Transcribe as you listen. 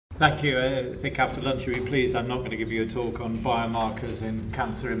Thank you. I think after lunch you'll be pleased I'm not going to give you a talk on biomarkers in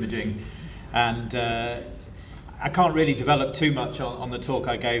cancer imaging. And I can't really develop too much on the talk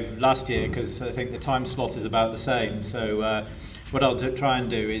I gave last year because I think the time slot is about the same. So what I'll try and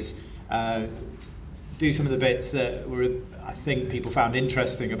do is do some of the bits that I think people found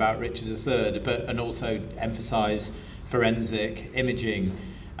interesting about Richard III, and also emphasise forensic imaging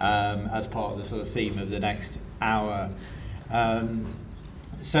as part of the sort of theme of the next hour.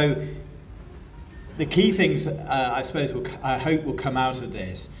 So the key things I suppose I hope will come out of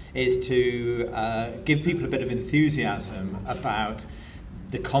this is to give people a bit of enthusiasm about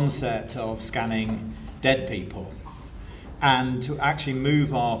the concept of scanning dead people, and to actually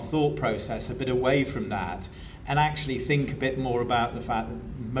move our thought process a bit away from that and actually think a bit more about the fact that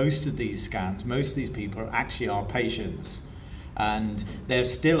most of these scans, most of these people are actually our patients. And they're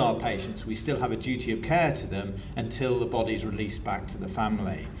still our patients. We still have a duty of care to them until the body's released back to the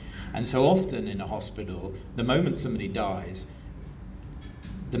family. And so often in a hospital, the moment somebody dies,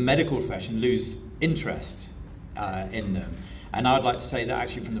 the medical profession lose interest in them. And I'd like to say that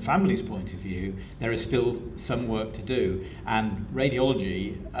actually from the family's point of view, there is still some work to do. And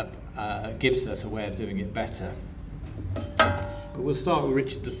radiology gives us a way of doing it better. But we'll start with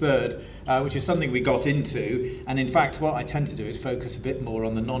Richard III, which is something we got into, and in fact what I tend to do is focus a bit more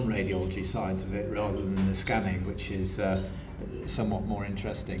on the non-radiology sides of it rather than the scanning, which is somewhat more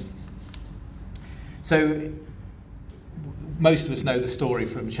interesting. So most of us know the story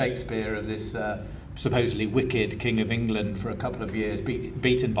from Shakespeare of this supposedly wicked King of England for a couple of years,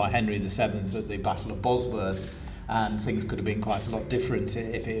 beaten by Henry VII at the Battle of Bosworth, and things could have been quite a lot different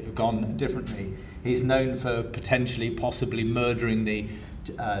if it had gone differently. He's known for possibly murdering the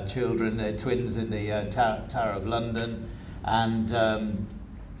children, the twins in the Tower of London, and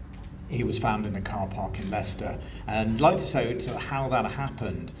he was found in a car park in Leicester. And I'd like to say sort of how that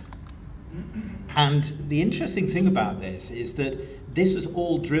happened. And the interesting thing about this is that this was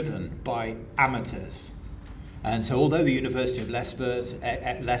all driven by amateurs. And so although the University of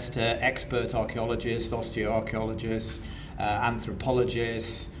Leicester expert archaeologists, osteoarchaeologists,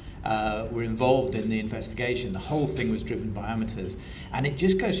 anthropologists were involved in the investigation, the whole thing was driven by amateurs. And it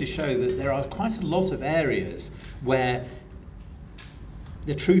just goes to show that there are quite a lot of areas where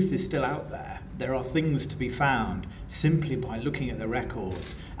the truth is still out there. There are things to be found simply by looking at the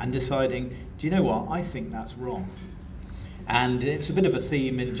records and deciding, do you know what, I think that's wrong. And it's a bit of a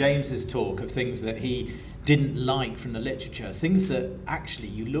theme in James's talk of things that he didn't like from the literature, things that actually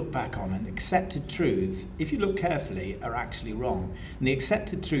you look back on and accepted truths, if you look carefully, are actually wrong. And the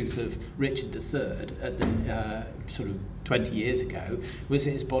accepted truth of Richard III at the sort of 20 years ago was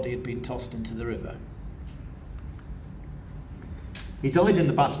that his body had been tossed into the river. He died in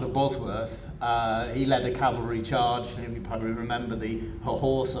the Battle of Bosworth. He led a cavalry charge. You probably remember a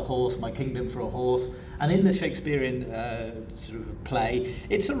horse, my kingdom for a horse. And in the Shakespearean sort of play,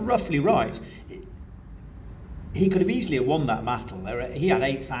 it's sort of roughly right. He could have easily won that battle. He had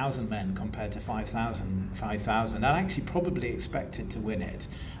 8,000 men compared to 5,000, and actually probably expected to win it,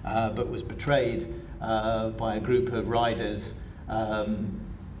 but was betrayed by a group of riders who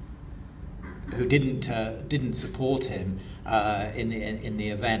didn't support him in the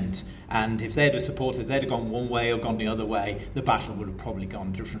event. And if they'd have supported, they'd have gone one way or gone the other way, the battle would have probably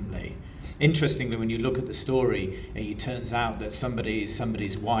gone differently. Interestingly, when you look at the story, it turns out that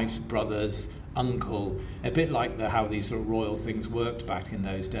somebody's wife's brother's uncle, a bit like how these sort of royal things worked back in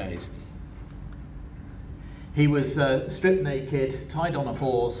those days. He was stripped naked, tied on a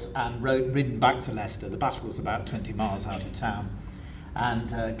horse, and ridden back to Leicester. The battle was about 20 miles out of town,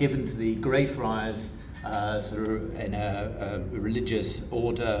 and given to the Greyfriars sort of in a religious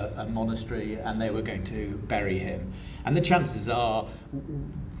order, a monastery, and they were going to bury him. And the chances are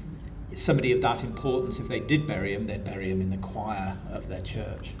somebody of that importance, if they did bury him, they'd bury him in the choir of their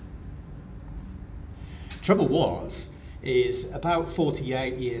church. Trouble is about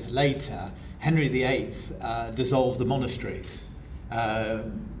 48 years later, Henry VIII dissolved the monasteries.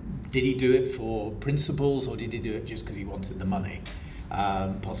 Did he do it for principles, or did he do it just because he wanted the money?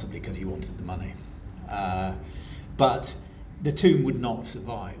 Possibly because he wanted the money. But the tomb would not have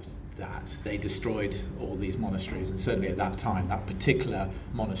survived that. They destroyed all these monasteries, and certainly at that time, that particular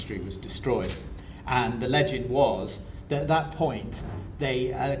monastery was destroyed. And the legend was that at that point,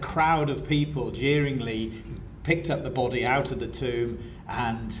 a crowd of people jeeringly picked up the body out of the tomb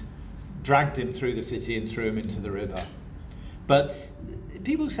and dragged him through the city and threw him into the river. But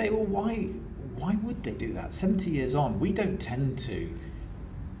people say, well, why would they do that? 70 years on, we don't tend to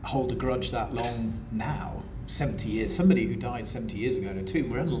hold a grudge that long now. 70 years, somebody who died 70 years ago in a tomb,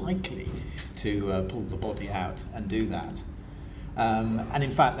 we're unlikely to pull the body out and do that. And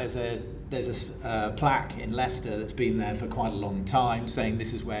in fact, there's a plaque in Leicester that's been there for quite a long time saying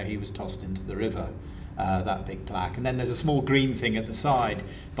this is where he was tossed into the river, that big plaque. And then there's a small green thing at the side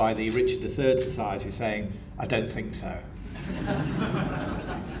by the Richard III Society saying, I don't think so.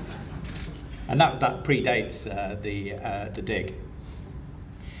 And that predates the dig.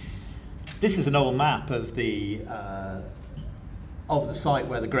 This is an old map of the site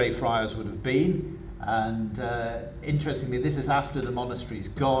where the Greyfriars would have been. And interestingly, this is after the monastery's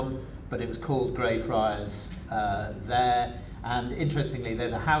gone, but it was called Greyfriars there. And interestingly,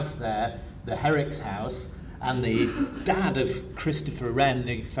 there's a house there, the Herrick's house, and the dad of Christopher Wren,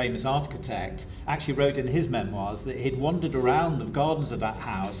 the famous architect, actually wrote in his memoirs that he'd wandered around the gardens of that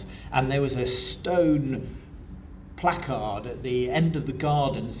house, and there was a stone placard at the end of the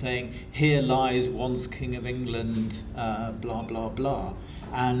garden saying, "Here lies once King of England, blah, blah, blah."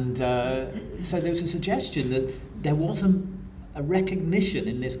 And so there was a suggestion that there was a recognition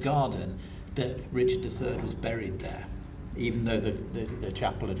in this garden that Richard III was buried there, even though the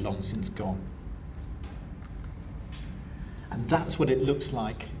chapel had long since gone. And that's what it looks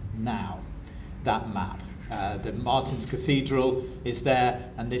like now, that map. The Martin's Cathedral is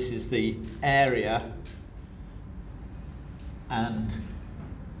there, and this is the area. And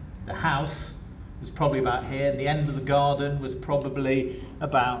the house was probably about here, and the end of the garden was probably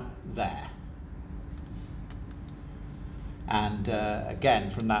about there. And again,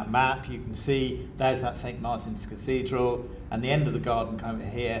 from that map, you can see there's that St. Martin's Cathedral, and the end of the garden kind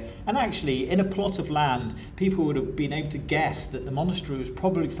of here. And actually, in a plot of land, people would have been able to guess that the monastery was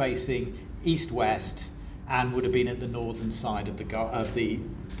probably facing east-west and would have been at the northern side of the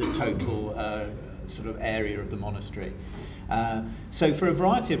total sort of area of the monastery. So for a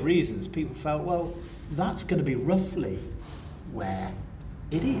variety of reasons, people felt, well, that's going to be roughly where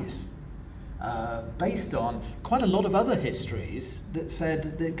it is. Based on quite a lot of other histories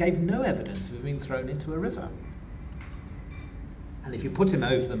that gave no evidence of it being thrown into a river. And if you put him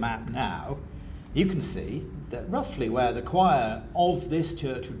over the map now, you can see that roughly where the choir of this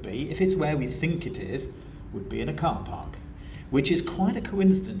church would be, if it's where we think it is, would be in a car park. Which is quite a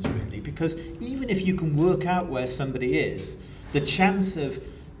coincidence, really, because even if you can work out where somebody is, the chance of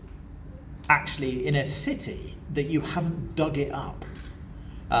actually in a city that you haven't dug it up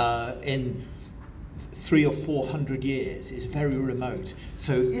in 300 or 400 years is very remote.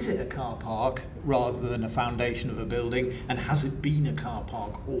 So is it a car park rather than a foundation of a building, and has it been a car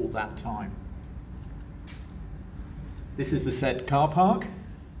park all that time? This is the said car park,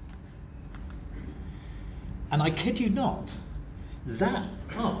 and I kid you not, that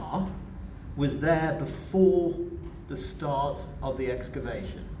car was there before the start of the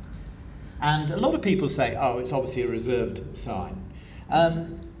excavation. And a lot of people say, oh, it's obviously a reserved sign.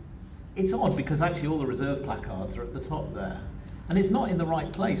 It's odd because actually all the reserve placards are at the top there. And it's not in the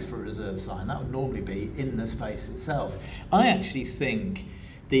right place for a reserve sign. That would normally be in the space itself. I actually think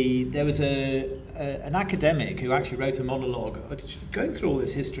there was an academic who actually wrote a monologue going through all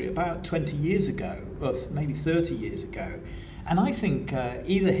this history about 20 years ago, or maybe 30 years ago. And I think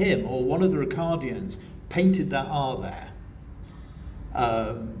either him or one of the Ricardians painted that R there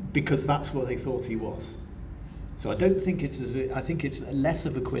because that's what they thought he was. So I don't think I think it's less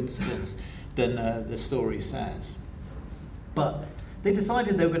of a coincidence than the story says. But they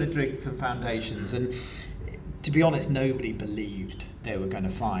decided they were going to dig some foundations, and to be honest, nobody believed they were going to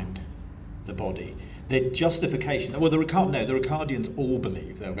find the body. The justification, well, the Ricardians all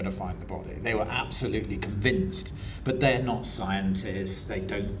believed they were going to find the body. They were absolutely convinced, but they're not scientists. They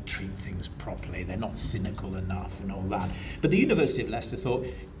don't treat things properly. They're not cynical enough and all that. But the University of Leicester thought,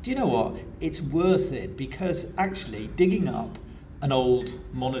 do you know what? It's worth it, because actually digging up an old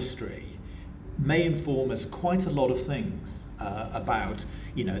monastery may inform us quite a lot of things about,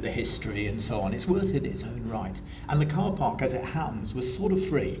 you know, the history and so on. It's worth it in its own right. And the car park, as it happens, was sort of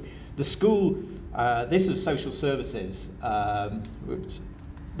free. The school, this was social services.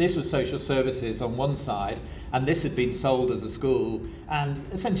 This was social services on one side, and this had been sold as a school. And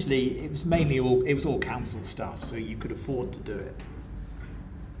essentially, it was mainly all council stuff, so you could afford to do it.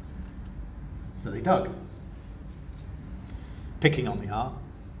 So they dug, picking on the R,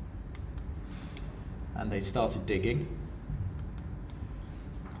 and they started digging.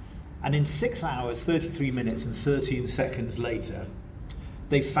 And in 6 hours, 33 minutes and 13 seconds later,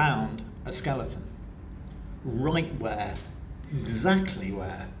 they found a skeleton right where, exactly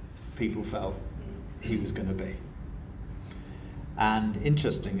where people felt he was going to be. And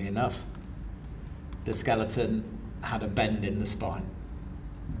interestingly enough, the skeleton had a bend in the spine.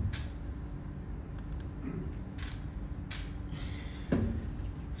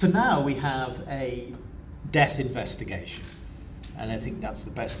 So now we have a death investigation. And I think that's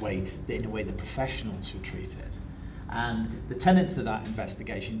the best way, in a way, the professionals should treat it. And the tenets of that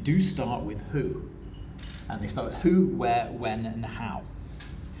investigation do start with who. And they start with who, where, when, and how.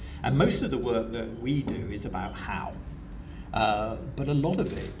 And most of the work that we do is about how. But a lot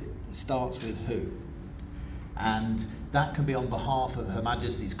of it starts with who. And that can be on behalf of Her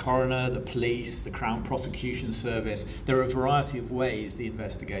Majesty's Coroner, the police, the Crown Prosecution Service. There are a variety of ways the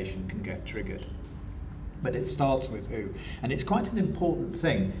investigation can get triggered. But it starts with who. And it's quite an important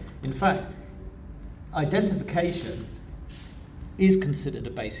thing. In fact, identification is considered a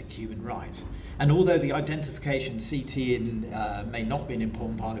basic human right. And although the identification, CT may not be an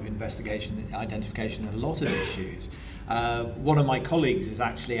important part of investigation, identification in a lot of issues, one of my colleagues is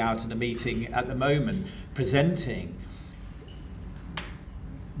actually out in a meeting at the moment presenting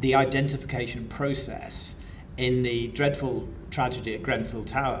the identification process in the dreadful tragedy at Grenfell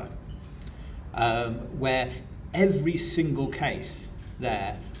Tower, where every single case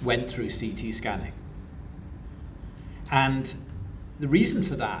there went through CT scanning. And the reason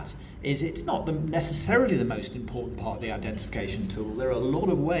for that is it's not necessarily the most important part of the identification tool. There are a lot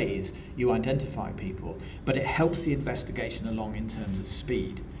of ways you identify people, but it helps the investigation along in terms of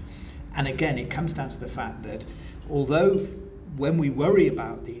speed. And again, it comes down to the fact that although when we worry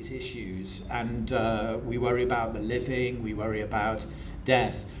about these issues and we worry about the living, we worry about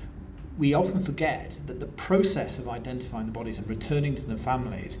death, we often forget that the process of identifying the bodies and returning to the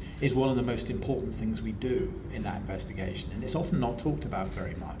families is one of the most important things we do in that investigation. And it's often not talked about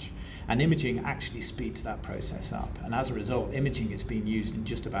very much. And imaging actually speeds that process up. And as a result, imaging is being used in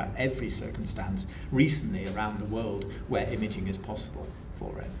just about every circumstance recently around the world where imaging is possible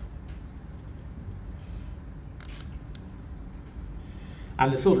for it.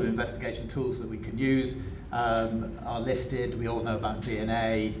 And the sort of investigation tools that we can use are listed. We all know about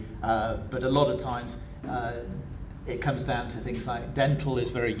DNA, but a lot of times it comes down to things like dental is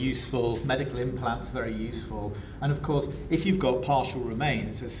very useful, medical implants very useful, and of course if you've got partial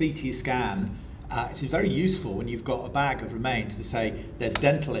remains, a CT scan it's very useful when you've got a bag of remains to say there's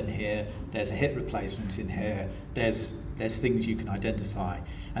dental in here, there's a hip replacement in here, there's things you can identify.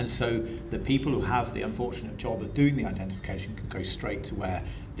 And so the people who have the unfortunate job of doing the identification can go straight to where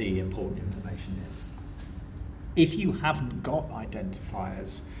the important information is. If you haven't got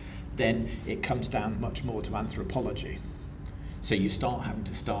identifiers, then it comes down much more to anthropology. So you start having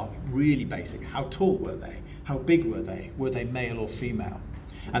to start really basic. How tall were they? How big were they? Were they male or female?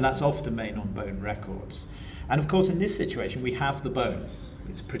 And that's often made on bone records. And of course, in this situation, we have the bones.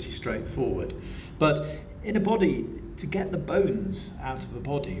 It's pretty straightforward. But in a body, to get the bones out of the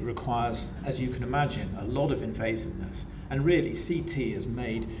body requires, as you can imagine, a lot of invasiveness. And really, CT has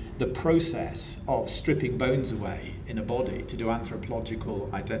made the process of stripping bones away in a body to do anthropological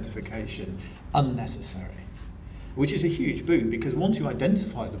identification unnecessary, which is a huge boon, because once you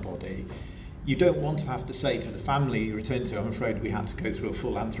identify the body, you don't want to have to say to the family you return to, I'm afraid we had to go through a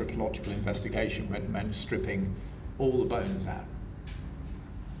full anthropological investigation when it meant stripping all the bones out.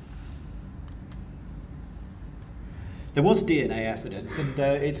 There was DNA evidence, and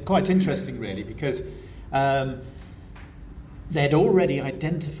it's quite interesting really, because they'd already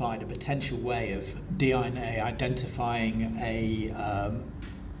identified a potential way of DNA identifying a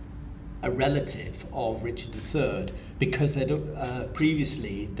relative of Richard III, because they'd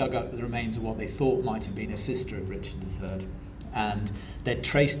previously dug up the remains of what they thought might have been a sister of Richard III, and they'd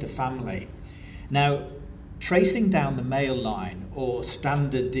traced a family. Now, tracing down the male line or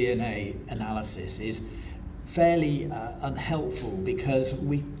standard DNA analysis is fairly unhelpful, because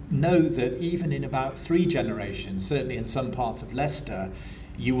we know that even in about 3 generations, certainly in some parts of Leicester,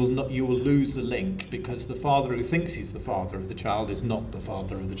 you will lose the link, because the father who thinks he's the father of the child is not the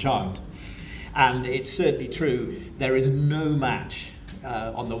father of the child. And it's certainly true, there is no match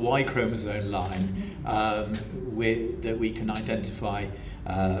on the Y chromosome line that we can identify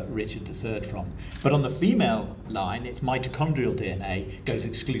Richard III from. But on the female line, its mitochondrial DNA goes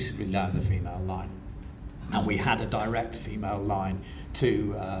exclusively down the female line. And we had a direct female line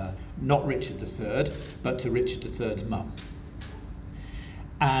to not Richard III, but to Richard III's mum,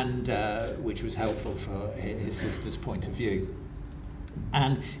 and which was helpful for his sister's point of view.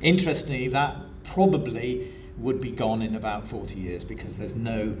 And interestingly, that probably would be gone in about 40 years, because there's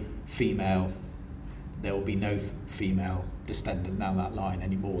no female, there will be no female descendant down that line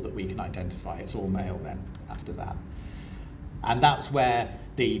anymore that we can identify. It's all male then after that. And that's where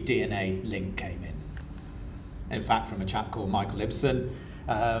the DNA link came in. In fact, from a chap called Michael Ibsen.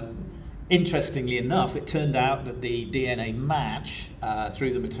 Interestingly enough, it turned out that the DNA match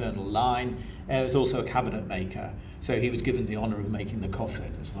through the maternal line was also a cabinet maker, so he was given the honour of making the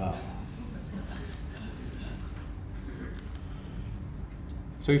coffin as well.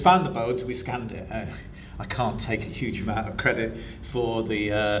 So we found the bones, we scanned it. I can't take a huge amount of credit for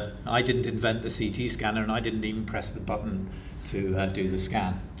the, I didn't invent the CT scanner and I didn't even press the button to do the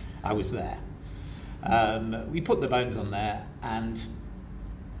scan. I was there. We put the bones on there, and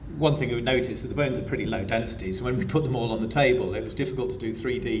one thing we noticed is that the bones are pretty low density, so when we put them all on the table it was difficult to do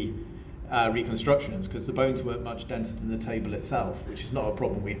 3D reconstructions because the bones weren't much denser than the table itself, which is not a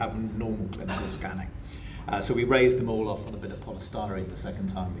problem we have in normal clinical scanning. So we raised them all off on a bit of polystyrene the second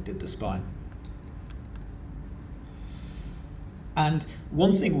time we did the spine. And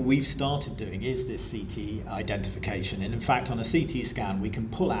one thing we've started doing is this CT identification, and in fact on a CT scan we can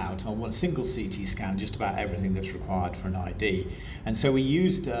pull out on one single CT scan just about everything that's required for an ID. And so we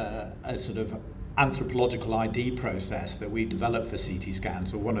used a sort of anthropological ID process that we developed for CT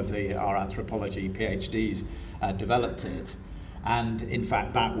scans, or one of our anthropology PhDs developed it, and in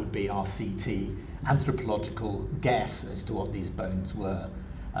fact that would be our CT anthropological guess as to what these bones were,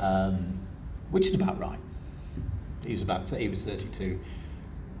 which is about right. He was 32,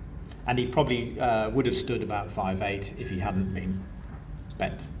 and he probably would have stood about 5'8" if he hadn't been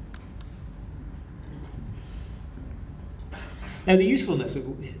bent. Now the usefulness of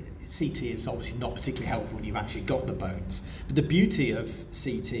CT is obviously not particularly helpful when you've actually got the bones, but the beauty of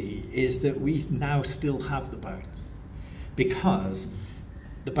CT is that we now still have the bones, because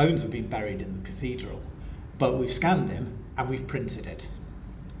the bones have been buried in the cathedral, but we've scanned him and we've printed it.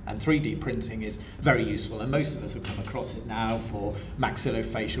 And 3D printing is very useful, and most of us have come across it now for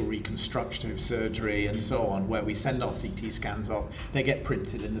maxillofacial reconstructive surgery and so on, where we send our CT scans off, they get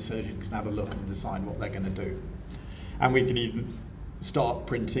printed, and the surgeon can have a look and decide what they're going to do. And we can even start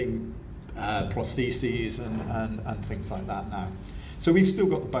printing prostheses and things like that now. So we've still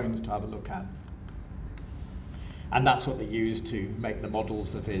got the bones to have a look at. And that's what they use to make the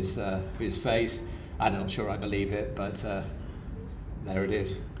models of his face. I'm not sure I believe it, but there it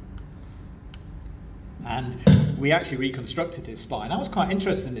is. And we actually reconstructed his spine. I was quite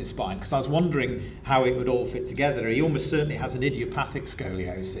interested in his spine because I was wondering how it would all fit together. He almost certainly has an idiopathic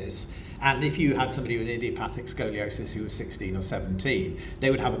scoliosis. And if you had somebody with idiopathic scoliosis who was 16 or 17, they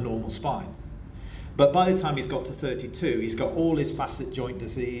would have a normal spine. But by the time he's got to 32, he's got all his facet joint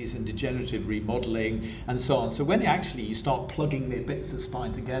disease and degenerative remodeling and so on. So when you start plugging the bits of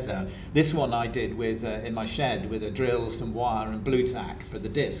spine together, this one I did with in my shed with a drill, some wire and blue tack for the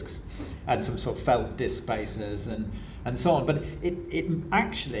discs, and some sort of felt disc spacers and so on. But it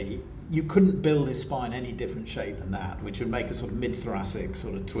actually, you couldn't build his spine any different shape than that, which would make a sort of mid-thoracic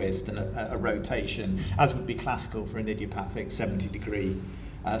sort of twist and a rotation, as would be classical for an idiopathic 70-degree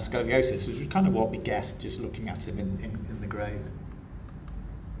scoliosis, which was kind of what we guessed just looking at him in the grave.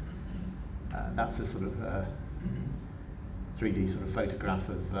 That's a sort of 3D sort of photograph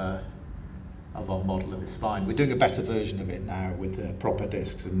of our model of his spine. We're doing a better version of it now with proper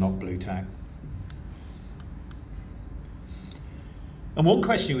discs and not blue tack. And one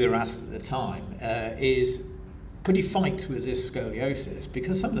question we were asked at the time is, could he fight with this scoliosis?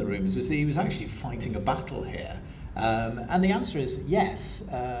 Because some of the rumours was that he was actually fighting a battle here. And the answer is yes.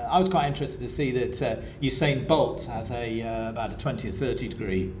 I was quite interested to see that Usain Bolt has about a 20 or 30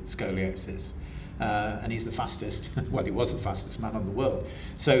 degree scoliosis, and he's the fastest, well, he was the fastest man on the world.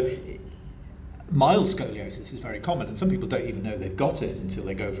 So mild scoliosis is very common, and some people don't even know they've got it until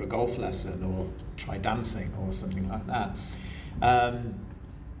they go for a golf lesson or try dancing or something like that.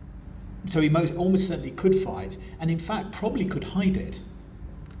 So he almost certainly could fight, and in fact probably could hide it.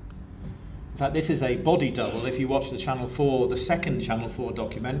 In fact, this is a body double. If you watch the the second Channel 4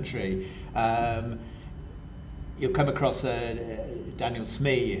 documentary, you'll come across Daniel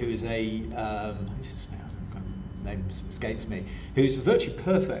Smee, who's name escapes me, who's a virtually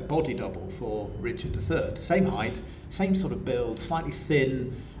perfect body double for Richard III. Same height, same sort of build, slightly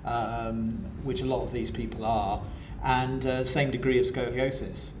thin, which a lot of these people are, and same degree of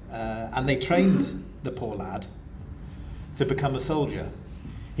scoliosis. And they trained the poor lad to become a soldier.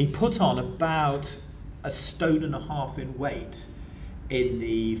 He put on about 1.5 stone in weight in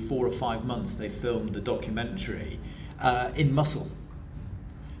the 4 or 5 months they filmed the documentary in muscle,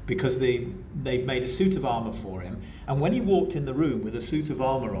 because they made a suit of armour for him, and when he walked in the room with a suit of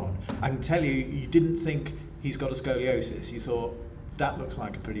armour on, I can tell you, you didn't think he's got a scoliosis. You thought, that looks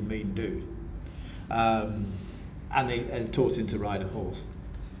like a pretty mean dude. And they taught him to ride a horse.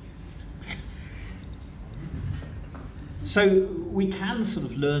 So we can sort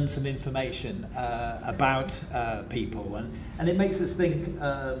of learn some information about people, and it makes us think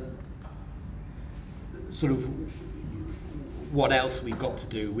sort of what else we've got to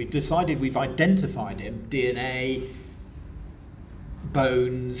do. We've identified him, DNA,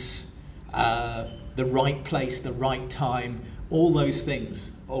 bones, the right place, the right time, all those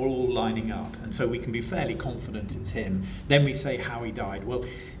things are all lining up, and so we can be fairly confident it's him. Then we say how he died. Well,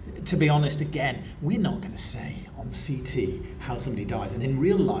 to be honest, again, we're not going to say on CT how somebody dies, and in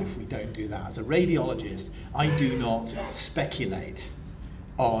real life we don't do that. As a radiologist, I do not speculate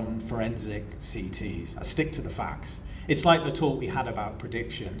on forensic CTs. I stick to the facts. It's like the talk we had about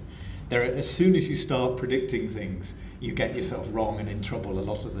prediction. As soon as you start predicting things, you get yourself wrong and in trouble a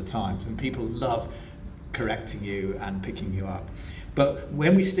lot of the times, and people love correcting you and picking you up. But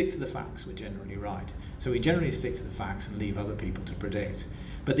when we stick to the facts, we're generally right. So we generally stick to the facts and leave other people to predict.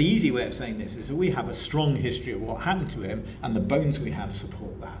 But the easy way of saying this is that we have a strong history of what happened to him, and the bones we have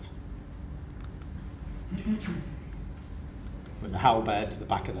support that. With the halberd to the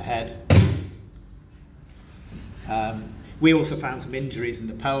back of the head. We also found some injuries in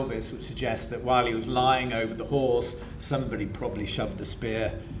the pelvis, which suggests that while he was lying over the horse, somebody probably shoved the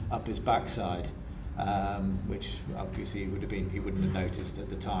spear up his backside, which obviously he wouldn't have noticed at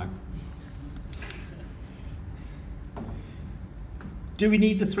the time. Do we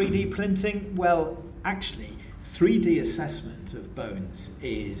need the 3D printing? Well, actually, 3D assessment of bones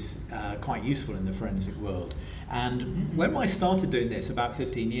is quite useful in the forensic world. And when I started doing this about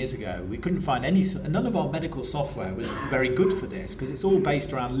 15 years ago, we couldn't find none of our medical software was very good for this, because it's all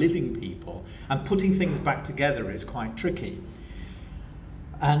based around living people, and putting things back together is quite tricky.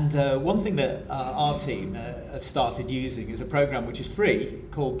 And one thing that our team have started using is a program which is free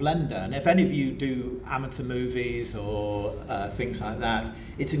called Blender. And if any of you do amateur movies or things like that,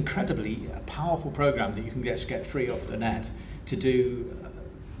 it's incredibly a powerful program that you can just get free off the net to do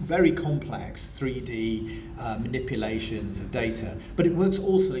very complex 3D manipulations of data. But it works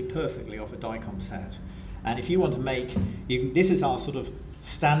also perfectly off a DICOM set. And if you want to make, this is our sort of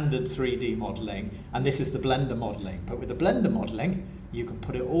standard 3D modeling, and this is the Blender modeling. But with the Blender modeling, you can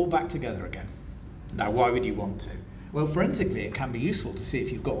put it all back together again. Now, why would you want to? Well, forensically, it can be useful to see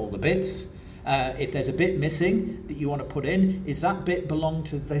if you've got all the bits. If there's a bit missing that you want to put in, is that bit belong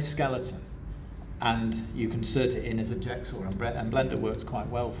to this skeleton? And you can insert it in as a jigsaw, and Blender works quite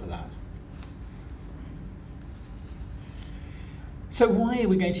well for that. So why are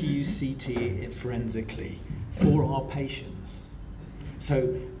we going to use CT forensically? For our patients.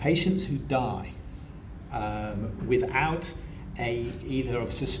 So patients who die without either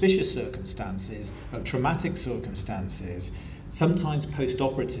of suspicious circumstances, of traumatic circumstances, sometimes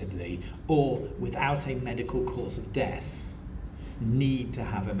post-operatively, or without a medical cause of death, need to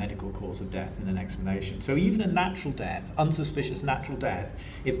have a medical cause of death in an explanation. So even a natural death, unsuspicious natural death,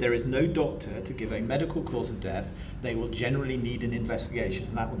 if there is no doctor to give a medical cause of death, they will generally need an investigation,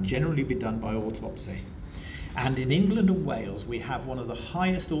 and that will generally be done by autopsy. And in England and Wales, we have one of the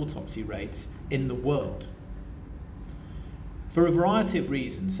highest autopsy rates in the world. For a variety of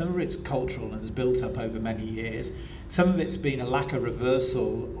reasons. Some of it's cultural and has built up over many years. Some of it's been a lack of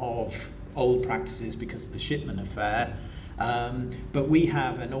reversal of old practices because of the Shipman affair. But we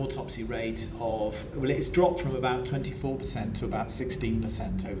have an autopsy rate of, well, it's dropped from about 24% to about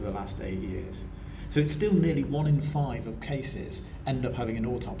 16% over the last 8 years. So it's still nearly 1 in 5 of cases end up having an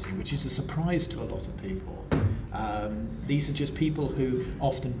autopsy, which is a surprise to a lot of people. These are just people who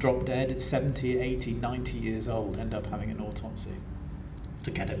often drop dead at 70, 80, 90 years old, end up having an autopsy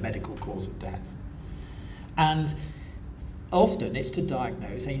to get a medical cause of death. And often it's to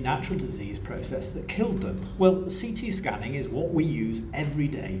diagnose a natural disease process that killed them. Well, CT scanning is what we use every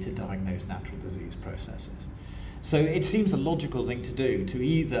day to diagnose natural disease processes. So it seems a logical thing to do, to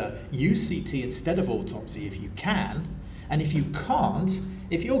either use CT instead of autopsy if you can, and if you can't,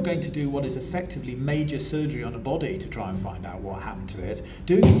 if you're going to do what is effectively major surgery on a body to try and find out what happened to it,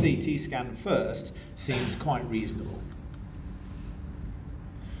 doing a CT scan first seems quite reasonable.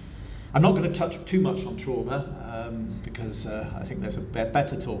 I'm not going to touch too much on trauma because I think there's a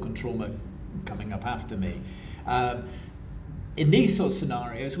better talk on trauma coming up after me. In these sort of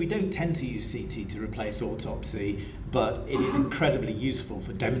scenarios, we don't tend to use CT to replace autopsy, but it is incredibly useful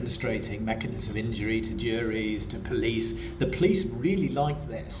for demonstrating mechanisms of injury to juries, to police. The police really like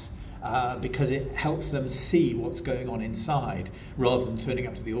this because it helps them see what's going on inside rather than turning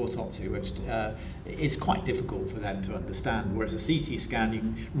up to the autopsy, which it's quite difficult for them to understand. Whereas a CT scan, you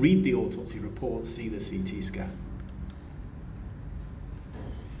can read the autopsy report, see the CT scan.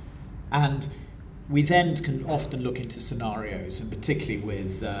 And we then can often look into scenarios, and particularly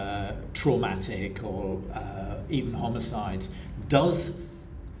with traumatic or even homicides. Does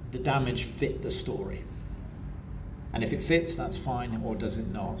the damage fit the story? And if it fits, that's fine, or does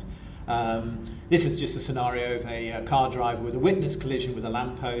it not? This is just a scenario of a car driver with a witness collision with a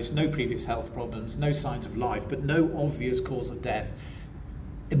lamppost, no previous health problems, no signs of life, but no obvious cause of death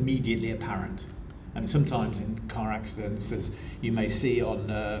immediately apparent. And sometimes in car accidents, as you may see on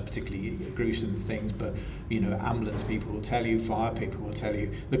particularly gruesome things, but ambulance people will tell you, fire people will tell you,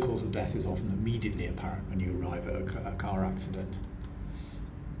 the cause of death is often immediately apparent when you arrive at a car accident.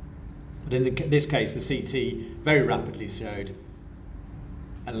 But in this case, the CT very rapidly showed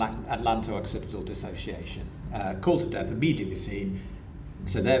atlanto-occipital dissociation. Cause of death immediately seen,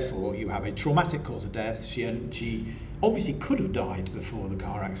 so therefore you have a traumatic cause of death. She obviously could have died before the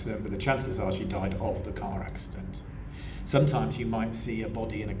car accident, but the chances are she died of the car accident. Sometimes you might see a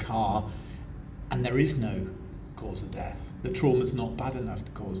body in a car and there is no cause of death. The trauma's not bad enough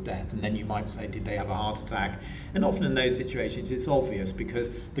to cause death, and then you might say, did they have a heart attack? And often in those situations it's obvious because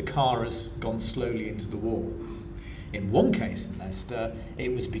the car has gone slowly into the wall. In one case in Leicester,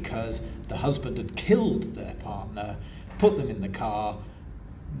 it was because the husband had killed their partner, put them in the car,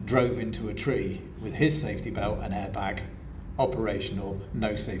 drove into a tree with his safety belt and airbag operational,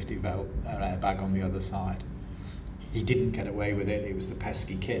 no safety belt or airbag on the other side. He didn't get away with it, it was the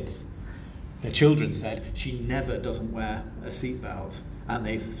pesky kids. The children said she never doesn't wear a seatbelt, and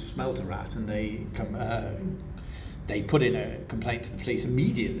they smelt a rat, and they put in a complaint to the police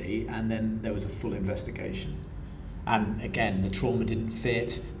immediately, and then there was a full investigation. And again, the trauma didn't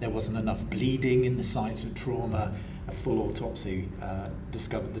fit, there wasn't enough bleeding in the sites of trauma. A full autopsy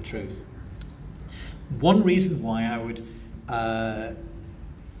discovered the truth. One reason why I would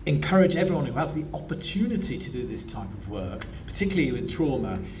encourage everyone who has the opportunity to do this type of work, particularly with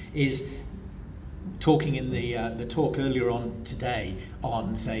trauma, is talking in the talk earlier on today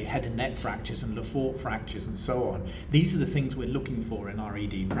on, say, head and neck fractures and Le Fort fractures and so on. These are the things we're looking for in our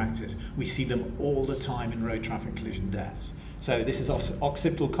ED practice. We see them all the time in road traffic collision deaths. So this is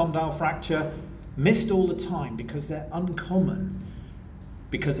occipital condyle fracture, missed all the time because they're uncommon,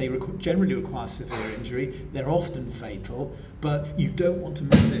 because they generally require severe injury. They're often fatal, but you don't want to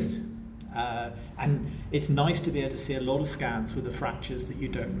miss it. And it's nice to be able to see a lot of scans with the fractures that you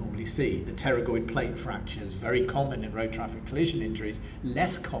don't normally see. The pterygoid plate fractures, very common in road traffic collision injuries,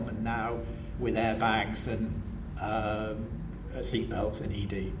 less common now with airbags and seatbelts in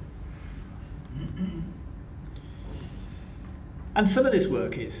ED. And some of this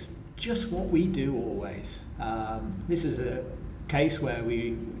work is just what we do always. This is a case where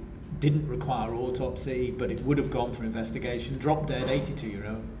we didn't require autopsy, but it would have gone for investigation. Drop dead,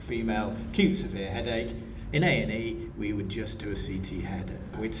 82-year-old female, acute severe headache. In A&E, we would just do a CT head.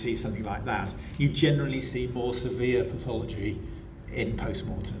 We'd see something like that. You generally see more severe pathology in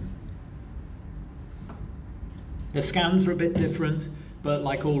post-mortem. The scans are a bit different, but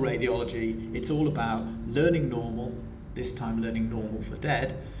like all radiology, it's all about learning normal, this time learning normal for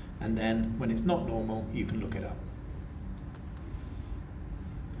dead, and then when it's not normal, you can look it up.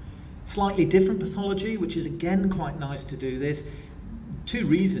 Slightly different pathology, which is again quite nice to do this. Two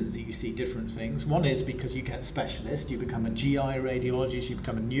reasons that you see different things. One is because you get specialists, you become a GI radiologist, you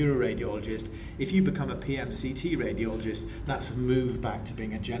become a neuroradiologist. If you become a PMCT radiologist, that's a move back to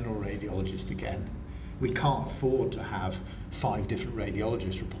being a general radiologist again. We can't afford to have 5 different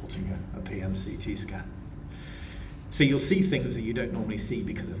radiologists reporting a PMCT scan. So you'll see things that you don't normally see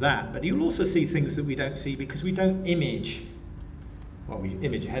because of that, but you'll also see things that we don't see because we don't image. Well, we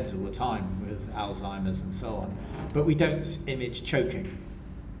image heads all the time with Alzheimer's and so on, but we don't image choking.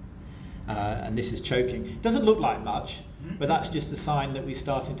 And this is choking. It doesn't look like much, but that's just a sign that we're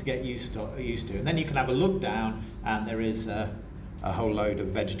starting to get used to. And then you can have a look down, and there is a whole load of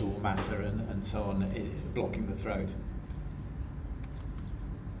vegetable matter and so on blocking the throat.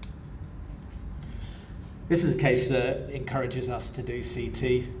 This is a case that encourages us to do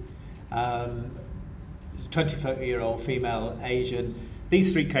CT. 24-year-old female Asian.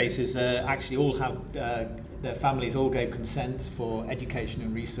 These 3 cases actually all have, their families all gave consent for education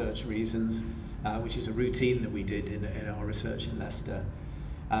and research reasons, which is a routine that we did in our research in Leicester.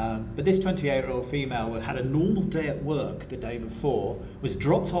 But this 28-year-old female had a normal day at work the day before, was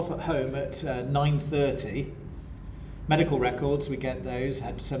dropped off at home at 9:30. Medical records, we get those,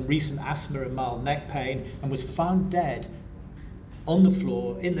 had some recent asthma and mild neck pain, and was found dead on the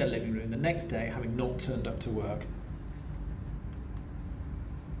floor in their living room the next day, having not turned up to work.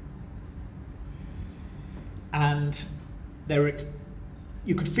 And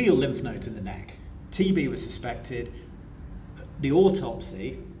you could feel lymph nodes in the neck. TB was suspected. The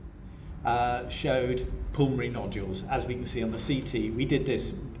autopsy showed pulmonary nodules, as we can see on the CT. We did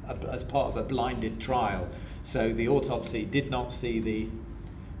this as part of a blinded trial, so the autopsy did not see the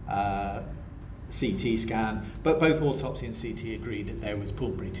CT scan, but both autopsy and CT agreed that there was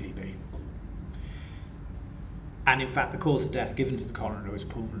pulmonary TB. And in fact, the cause of death given to the coroner was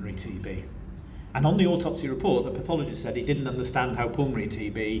pulmonary TB. And on the autopsy report, the pathologist said he didn't understand how pulmonary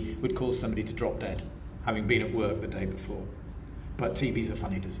TB would cause somebody to drop dead, having been at work the day before. But TB is a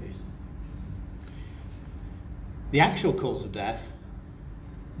funny disease. The actual cause of death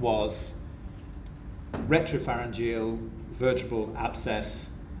was retropharyngeal vertebral abscess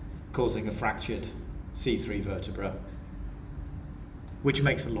causing a fractured C3 vertebra, which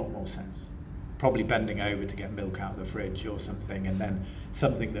makes a lot more sense. Probably bending over to get milk out of the fridge or something, and then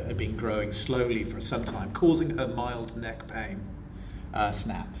something that had been growing slowly for some time, causing her mild neck pain,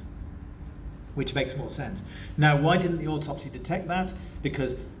 snapped, which makes more sense. Now, why didn't the autopsy detect that?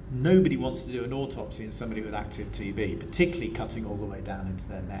 Because nobody wants to do an autopsy in somebody with active TB, particularly cutting all the way down into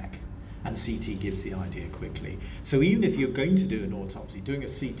their neck. And CT gives the idea quickly. So even if you're going to do an autopsy, doing a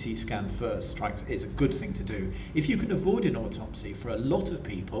CT scan first is a good thing to do. If you can avoid an autopsy, for a lot of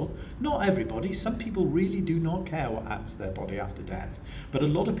people, not everybody, some people really do not care what happens to their body after death, but a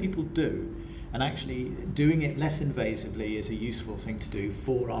lot of people do. And actually doing it less invasively is a useful thing to do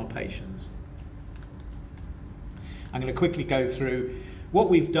for our patients. I'm going to quickly go through. What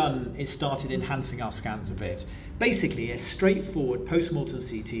we've done is started enhancing our scans a bit. Basically, a straightforward post-mortem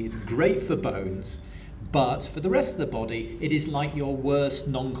CT is great for bones, but for the rest of the body, it is like your worst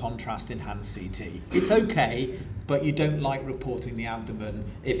non-contrast enhanced CT. It's okay, but you don't like reporting the abdomen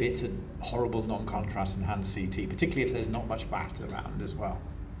if it's a horrible non-contrast enhanced CT, particularly if there's not much fat around as well.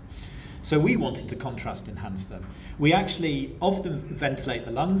 So we wanted to contrast enhance them. We actually often ventilate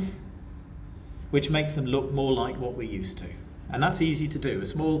the lungs, which makes them look more like what we're used to. And that's easy to do, a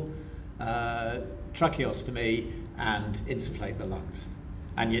small tracheostomy and insufflate the lungs.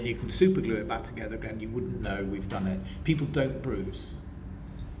 And yet you can super glue it back together again, you wouldn't know we've done it. People don't bruise.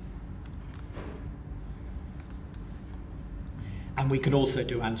 And we can also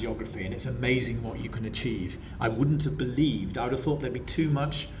do angiography, and it's amazing what you can achieve. I wouldn't have believed, I would have thought there'd be too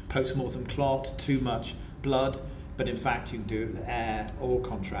much post-mortem clot, too much blood, but in fact you can do it with air or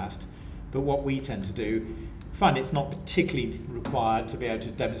contrast. But what we tend to do, find it's not particularly required to be able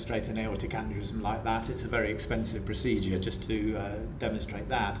to demonstrate an aortic aneurysm like that. It's a very expensive procedure just to demonstrate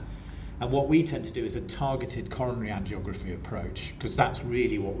that. And what we tend to do is a targeted coronary angiography approach, because that's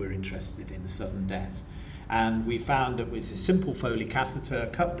really what we're interested in, sudden death. And we found that with a simple Foley catheter,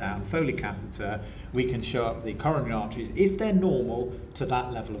 cut down Foley catheter, we can show up the coronary arteries, if they're normal, to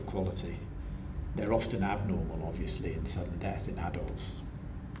that level of quality. They're often abnormal, obviously, in sudden death in adults.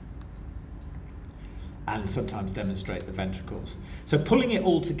 And sometimes demonstrate the ventricles. So pulling it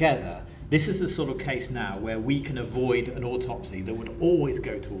all together, this is the sort of case now where we can avoid an autopsy that would always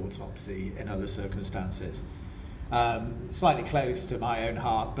go to autopsy in other circumstances. Slightly close to my own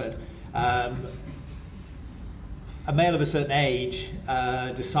heart, but a male of a certain age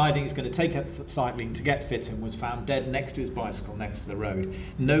deciding he's going to take up cycling to get fit and was found dead next to his bicycle next to the road.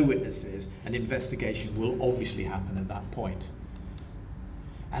 No witnesses, and investigation will obviously happen at that point.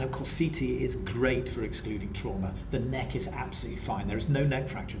 And of course, CT is great for excluding trauma. The neck is absolutely fine. There is no neck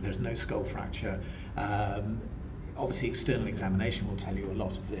fracture, there's no skull fracture. Obviously, external examination will tell you a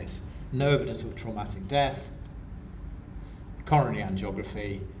lot of this. No evidence of traumatic death, coronary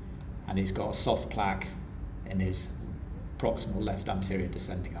angiography, and he's got a soft plaque in his proximal left anterior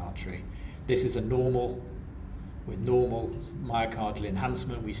descending artery. This is a normal, with normal myocardial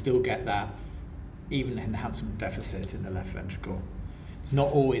enhancement. We still get that, even enhancement deficit in the left ventricle. It's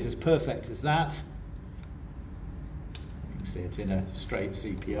not always as perfect as that. You can see it in a straight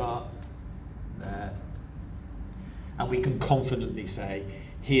CPR there. And we can confidently say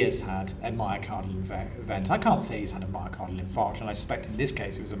he has had a myocardial event. I can't say he's had a myocardial infarction. I suspect in this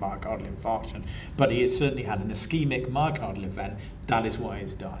case it was a myocardial infarction, but he has certainly had an ischemic myocardial event. That is why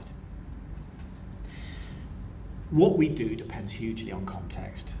he's died. What we do depends hugely on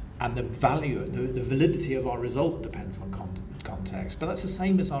context, and the value, the validity of our result depends on context, but that's the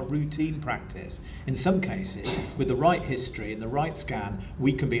same as our routine practice. In some cases, with the right history and the right scan,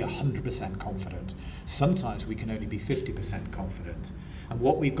 we can be 100% confident. Sometimes we can only be 50% confident. And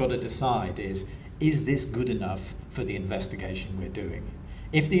what we've got to decide is this good enough for the investigation we're doing?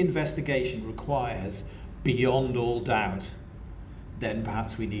 If the investigation requires beyond all doubt, then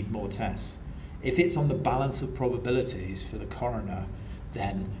perhaps we need more tests. If it's on the balance of probabilities for the coroner,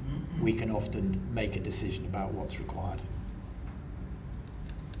 then we can often make a decision about what's required.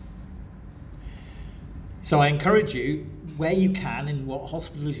 So I encourage you, where you can, in what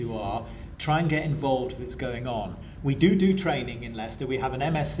hospitals you are, try and get involved with what's going on. We do training in Leicester. We have an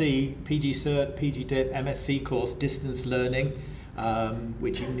MSc, PG Cert, PG Dip, MSc course, distance learning,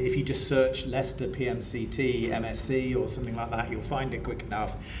 which if you just search Leicester PMCT, MSc or something like that, you'll find it quick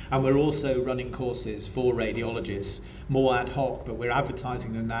enough. And we're also running courses for radiologists, more ad hoc, but we're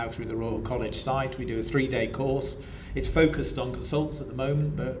advertising them now through the Royal College site. We do a 3-day course. It's focused on consultants at the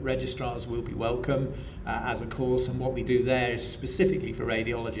moment, but registrars will be welcome as a course. And what we do there is specifically for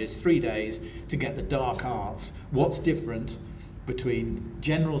radiologists, 3 days to get the dark arts. What's different between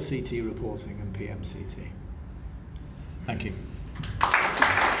general CT reporting and PMCT? Thank you.